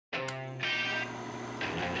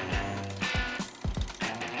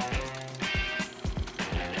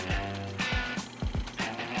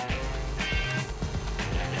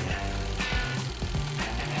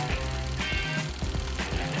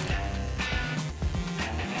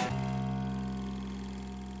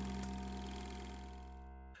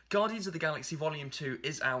Guardians of the Galaxy Volume 2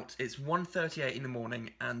 is out. It's 1:38 in the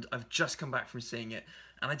morning and I've just come back from seeing it.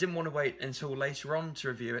 And I didn't want to wait until later on to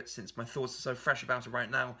review it since my thoughts are so fresh about it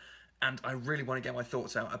right now. And I really want to get my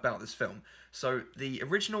thoughts out about this film. So the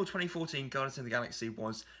original 2014 Guardians of the Galaxy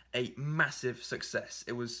was a massive success.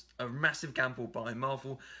 It was a massive gamble by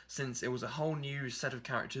Marvel since it was a whole new set of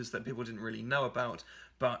characters that people didn't really know about,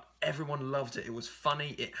 but everyone loved it. It was funny,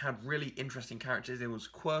 it had really interesting characters, it was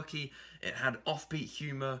quirky, it had offbeat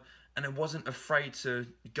humour, and it wasn't afraid to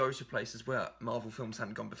go to places where Marvel films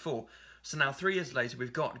hadn't gone before. So now 3 years later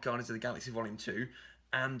we've got Guardians of the Galaxy Volume 2,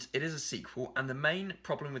 and it is a sequel, and the main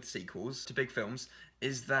problem with sequels to big films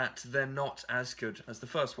is that they're not as good as the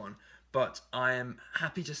first one. But I am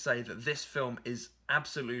happy to say that this film is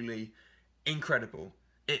absolutely incredible.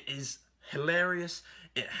 It is hilarious,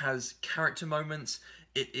 it has character moments,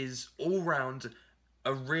 it is all round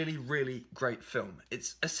a really, really great film.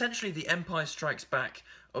 It's essentially the Empire Strikes Back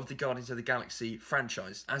of the Guardians of the Galaxy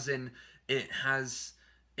franchise, as in it has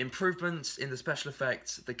improvements in the special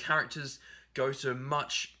effects, the characters go to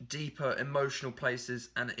much deeper emotional places,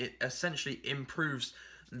 and it essentially improves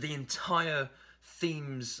the entire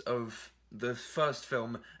themes of the first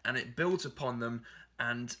film, and it builds upon them,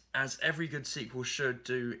 and as every good sequel should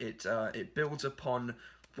do, it builds upon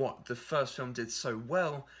what the first film did so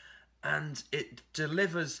well, and it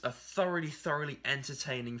delivers a thoroughly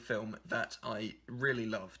entertaining film that I really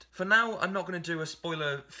loved. For now, I'm not going to do a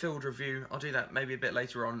spoiler-filled review. I'll do that maybe a bit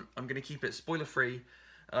later on. I'm going to keep it spoiler-free.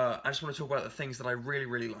 I just want to talk about the things that I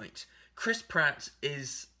really liked. Chris Pratt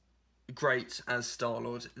is great as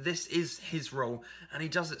Star-Lord. This is his role, and he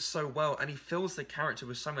does it so well, and he fills the character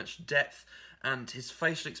with so much depth, and his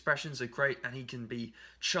facial expressions are great, and he can be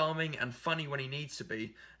charming and funny when he needs to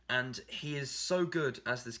be, and he is so good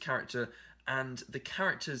as this character, and the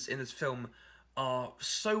characters in this film are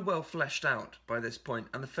so well fleshed out by this point,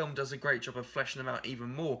 and the film does a great job of fleshing them out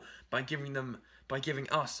even more by giving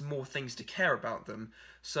us more things to care about them.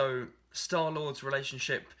 So Star-Lord's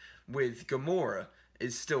relationship with Gamora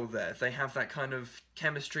is still there. They have that kind of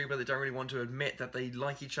chemistry, but they don't really want to admit that they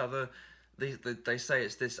like each other. They say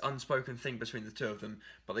it's this unspoken thing between the two of them,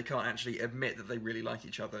 but they can't actually admit that they really like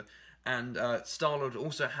each other. And Star-Lord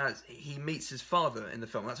also he meets his father in the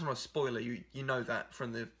film. That's not a spoiler, you know that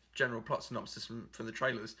from the general plot synopsis from the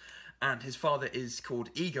trailers. And his father is called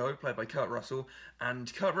Ego, played by Kurt Russell,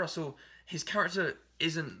 and Kurt Russell, his character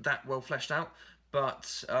isn't that well fleshed out,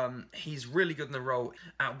 but he's really good in the role.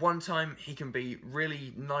 At one time, he can be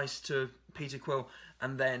really nice to Peter Quill,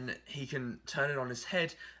 and then he can turn it on his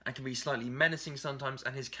head and can be slightly menacing sometimes,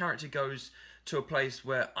 and his character goes to a place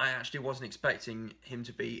where I actually wasn't expecting him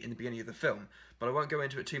to be in the beginning of the film. But I won't go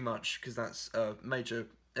into it too much, because that's a major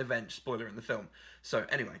event spoiler in the film. So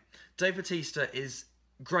anyway, Dave Bautista is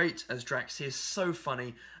great as Drax. He is so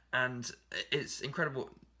funny, and it's incredible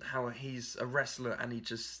how he's a wrestler and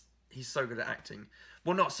he's so good at acting.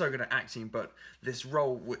 Well, not so good at acting, but this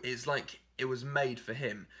role is like it was made for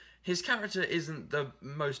him. His character isn't the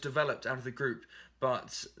most developed out of the group,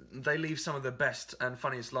 but they leave some of the best and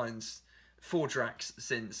funniest lines for Drax,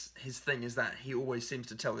 since his thing is that he always seems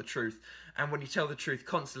to tell the truth, and when you tell the truth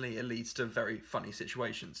constantly, it leads to very funny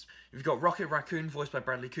situations. You've got Rocket Raccoon, voiced by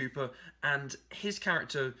Bradley Cooper, and his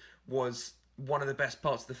character was one of the best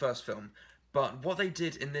parts of the first film. But what they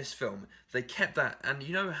did in this film, they kept that, and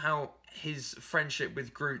you know how his friendship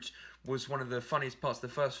with Groot was one of the funniest parts of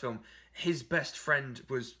the first film? His best friend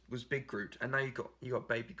was Big Groot, and now you got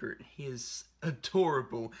Baby Groot. He is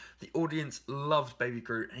adorable. The audience loved Baby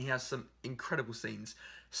Groot, and he has some incredible scenes.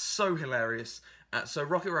 So hilarious. So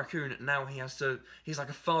Rocket Raccoon, now he's like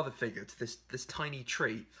a father figure to this tiny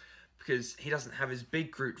tree, because he doesn't have his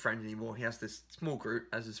big Groot friend anymore. He has this small Groot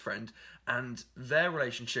as his friend, and their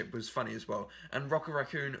relationship was funny as well. And Rocket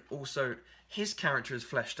Raccoon also, his character is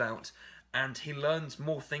fleshed out, and he learns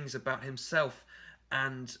more things about himself.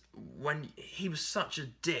 And when he was such a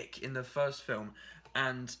dick in the first film,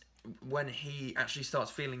 and when he actually starts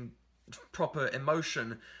feeling proper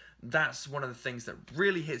emotion, that's one of the things that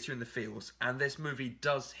really hits you in the feels, and this movie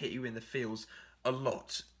does hit you in the feels a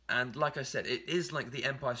lot. And like I said, it is like the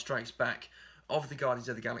Empire Strikes Back of the Guardians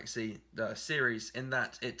of the Galaxy series, in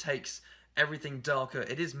that it takes everything darker.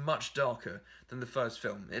 It is much darker than the first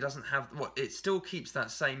film. It doesn't have it still keeps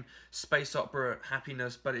that same space opera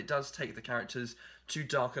happiness, but it does take the characters to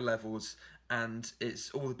darker levels, and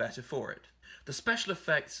it's all the better for it. The special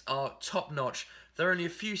effects are top notch. There are only a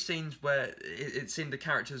few scenes where it seemed the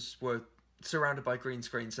characters were surrounded by green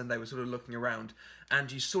screens and they were sort of looking around, and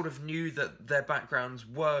you sort of knew that their backgrounds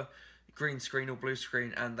were green screen or blue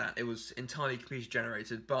screen and that it was entirely computer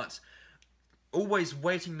generated, but always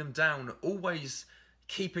weighting them down, always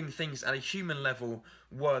keeping things at a human level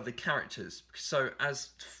were the characters. So as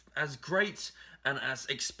great and as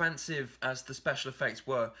expansive as the special effects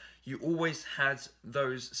were, you always had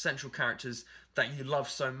those central characters that you love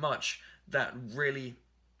so much that really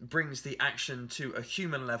brings the action to a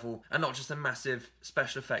human level and not just a massive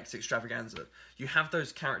special effects extravaganza. You have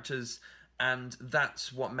those characters, and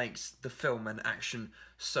that's what makes the film and action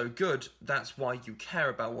so good. That's why you care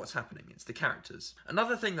about what's happening. It's the characters.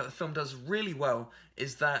 Another thing that the film does really well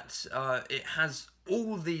is that it has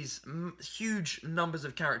all these huge numbers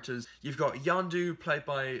of characters. You've got Yondu, played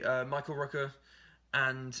by Michael Rooker,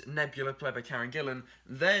 and Nebula, played by Karen Gillan.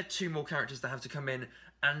 They're two more characters that have to come in,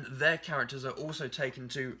 and their characters are also taken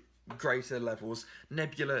to greater levels.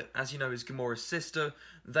 Nebula, as you know, is Gamora's sister.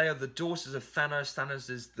 They are the daughters of Thanos. Thanos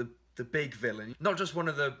is the big villain. Not just one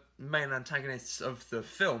of the main antagonists of the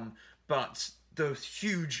film, but the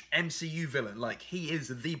huge MCU villain. Like, he is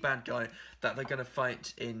the bad guy that they're going to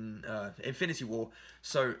fight in Infinity War.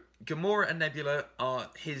 So Gamora and Nebula are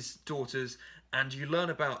his daughters, and you learn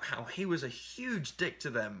about how he was a huge dick to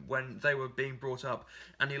them when they were being brought up,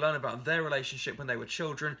 and you learn about their relationship when they were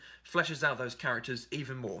children, fleshes out those characters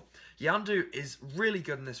even more. Yondu is really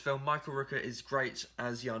good in this film. Michael Rooker is great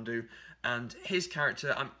as Yondu, and his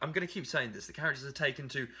character, I'm going to keep saying this, the characters are taken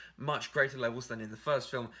to much greater levels than in the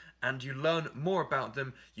first film, and you learn more about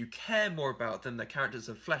them, you care more about them, their characters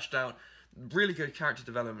are fleshed out, really good character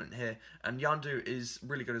development here, and Yondu is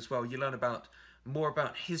really good as well. You learn more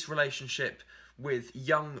about his relationship with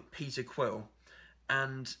young Peter Quill,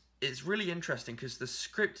 and it's really interesting because the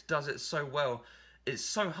script does it so well. It's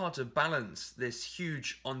so hard to balance this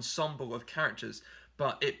huge ensemble of characters,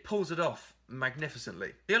 but it pulls it off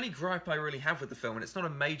magnificently. The only gripe I really have with the film, and it's not a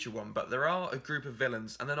major one, but there are a group of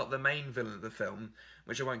villains, and they're not the main villain of the film,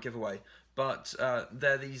 which I won't give away, but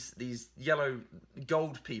they're these yellow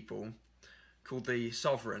gold people called the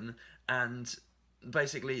Sovereign, and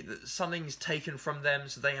basically something's taken from them,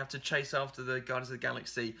 so they have to chase after the Guardians of the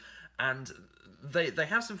Galaxy, and they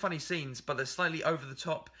have some funny scenes, but they're slightly over the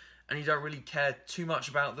top, and you don't really care too much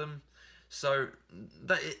about them. So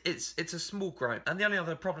it's a small gripe. And the only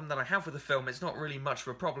other problem that I have with the film, it's not really much of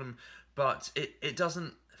a problem, but it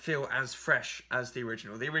doesn't feel as fresh as the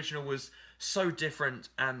original. The original was so different,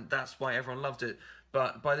 and that's why everyone loved it.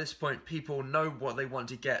 But by this point, people know what they want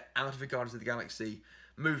to get out of a Guardians of the Galaxy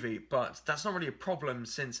movie, but that's not really a problem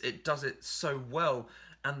since it does it so well,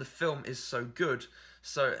 and the film is so good.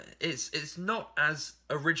 So it's not as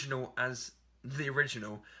original as the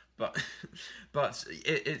original, but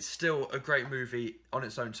it's still a great movie on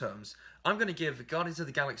its own terms. I'm going to give Guardians of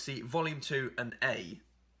the Galaxy Volume 2 an A.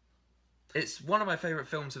 It's one of my favourite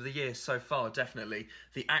films of the year so far, definitely.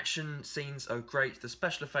 The action scenes are great, the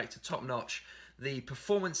special effects are top-notch, the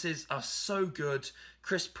performances are so good.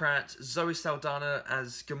 Chris Pratt, Zoe Saldana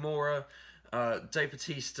as Gamora, Dave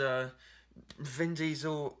Bautista, Vin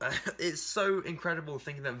Diesel. It's so incredible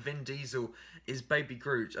thinking that Vin Diesel is Baby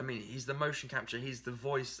Groot. I mean, he's the motion capture, he's the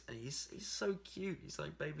voice, and he's so cute. He's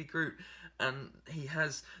like Baby Groot. And he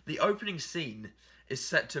has... The opening scene is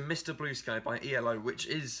set to Mr. Blue Sky by ELO, which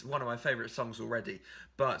is one of my favourite songs already.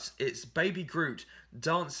 But it's Baby Groot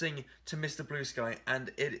dancing to Mr. Blue Sky,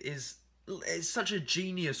 and it's such a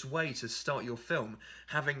genius way to start your film,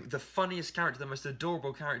 having the funniest character, the most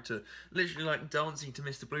adorable character, literally like dancing to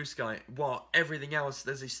Mr. Blue Sky, while everything else,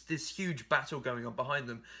 there's this huge battle going on behind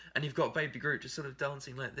them, and you've got Baby Groot just sort of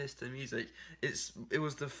dancing like this to the music. It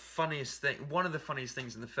was the funniest thing, one of the funniest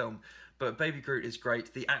things in the film, but Baby Groot is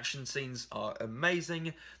great. The action scenes are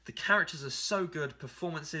amazing, the characters are so good,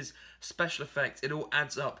 performances, special effects, it all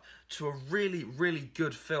adds up to a really, really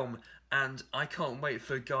good film. And I can't wait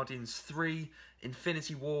for Guardians 3,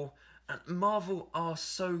 Infinity War. And Marvel are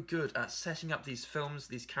so good at setting up these films,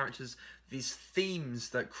 these characters, these themes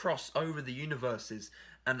that cross over the universes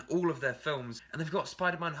and all of their films. And they've got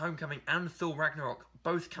Spider-Man Homecoming and Thor Ragnarok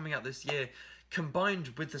both coming out this year. Combined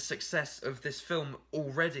with the success of this film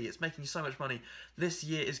already, it's making so much money. This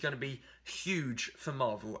year is going to be huge for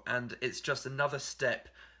Marvel, and it's just another step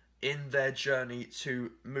in their journey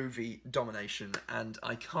to movie domination, and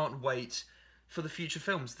I can't wait for the future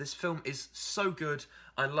films. This film is so good.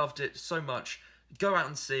 I loved it so much. Go out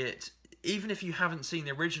and see it. Even if you haven't seen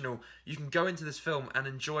the original, you can go into this film and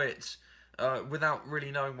enjoy it without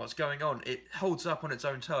really knowing what's going on. It holds up on its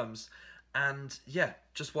own terms, and yeah,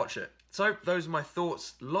 just watch it. So, those are my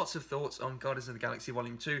thoughts, lots of thoughts on Guardians of the Galaxy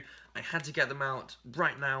Volume 2. I had to get them out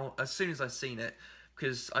right now, as soon as I've seen it,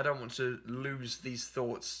 because I don't want to lose these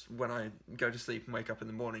thoughts when I go to sleep and wake up in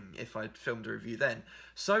the morning if I'd filmed a review then.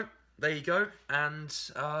 So, there you go, and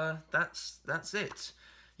that's it.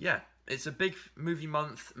 Yeah, it's a big movie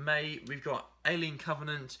month. May, we've got Alien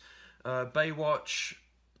Covenant, Baywatch,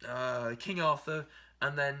 King Arthur,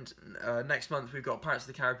 and then next month we've got Pirates of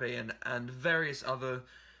the Caribbean and various other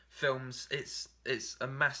films. It's a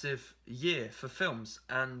massive year for films,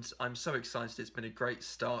 and I'm so excited. It's been a great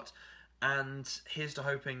start, and here's to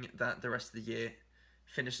hoping that the rest of the year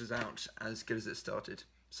finishes out as good as it started.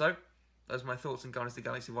 So, those are my thoughts on Guardians of the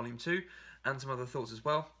Galaxy Volume 2, and some other thoughts as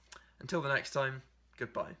well. Until the next time,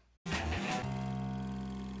 goodbye.